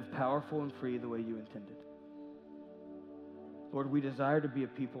who live powerful and free the way you intended. Lord, we desire to be a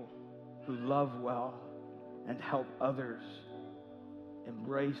people who love well and help others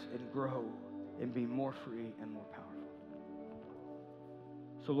embrace and grow and be more free and more powerful.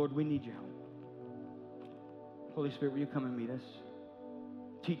 So, Lord, we need your help. Holy Spirit, will you come and meet us?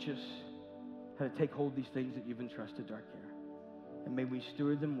 Teach us how to take hold of these things that you've entrusted to our care. And may we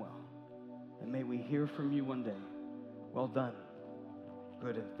steward them well. And may we hear from you one day. Well done,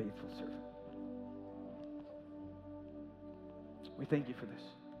 good and faithful servant. We thank you for this.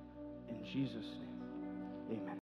 In Jesus' name, amen.